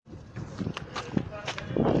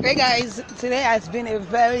Hey guys, today has been a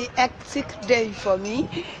very hectic day for me.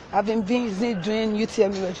 I've been busy doing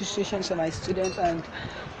UTME registrations for my students, and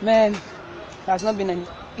man, it has not been an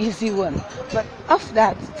easy one. But of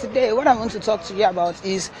that, today what I want to talk to you about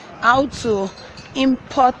is how to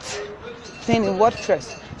import thing in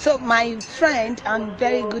WordPress. So my friend and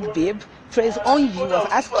very good babe, Praise Onyi, was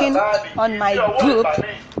asking on my group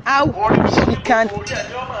how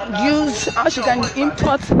she can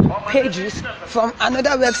import pages from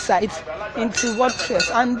another website into WordPress,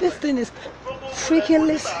 and this thing is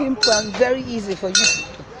freakingly simple and very easy for you to do.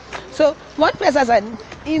 So WordPress has an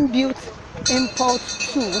inbuilt import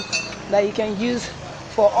tool that you can use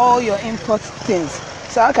for all your import things.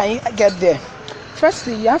 So how can you get there?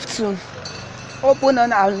 Firstly, you have to open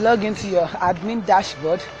on and log into your admin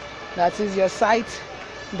dashboard. That is your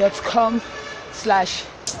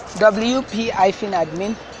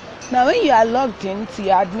site.com/wp-admin. Now when you are logged in to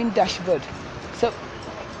your admin dashboard, so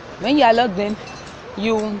when you are logged in,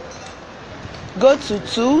 you go to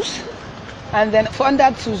tools, and then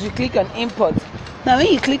under tools you click on import. Now when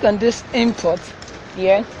you click on this import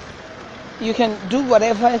here, you can do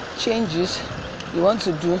whatever changes you want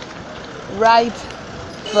to do right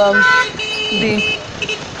from the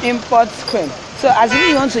import screen. So as if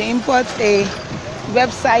you want to import a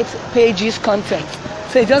website pages content,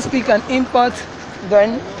 so you just click on import,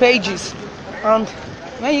 then pages, and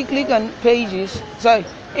when you click on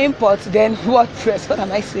import, then WordPress, what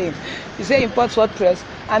am I saying? You say import WordPress,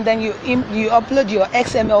 and then you upload your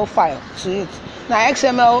XML file to it. Now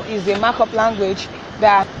XML is a markup language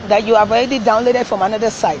that you have already downloaded from another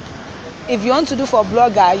site. If you want to do for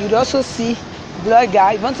Blogger, you'd also see Blogger.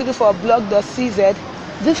 If you want to do for blog.cz,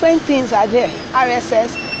 different things are there,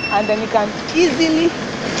 RSS, and then you can easily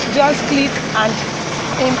just click and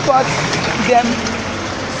import them,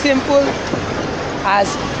 simple as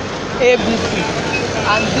ABC.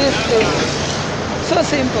 And this is so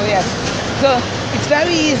simple, yes. So it's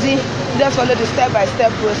very easy, just follow the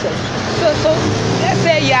step-by-step process. So let's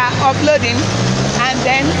say you are uploading and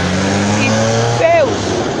then it fails.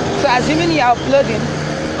 So assuming you are uploading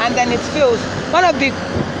and then it fails, one of the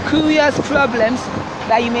curious problems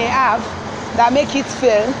that you may have that make it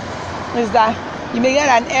fail is that you may get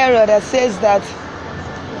an error that says that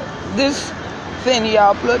this thing you are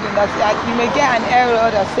uploading, you may get an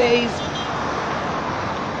error that says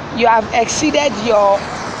you have exceeded your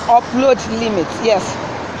upload limit. Yes,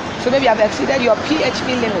 so maybe you have exceeded your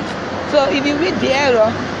PHP limit. So if you read the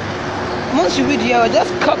error, once you read the error,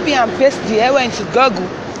 just copy and paste the error into Google.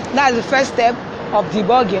 That's the first step of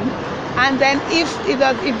debugging. And then if you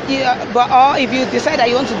decide that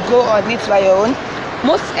you want to go on it by your own,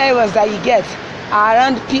 most errors that you get are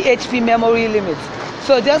around PHP memory limits.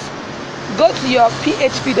 So just go to your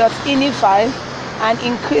php.ini file and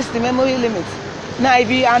increase the memory limit. Now if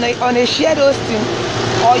you are on a shared hosting,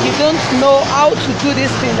 or you don't know how to do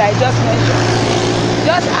this thing that I just mentioned,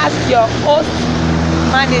 just ask your host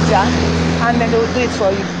manager and then they will do it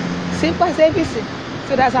for you. Simple as everything.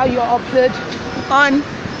 So that's how you upload on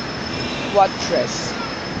WordPress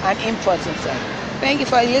and import inside. Thank you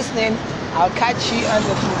for listening. I'll catch you on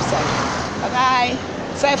the flip side. Bye bye.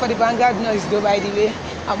 Sorry for the background noise though, by the way.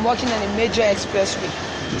 I'm working on a major expressway.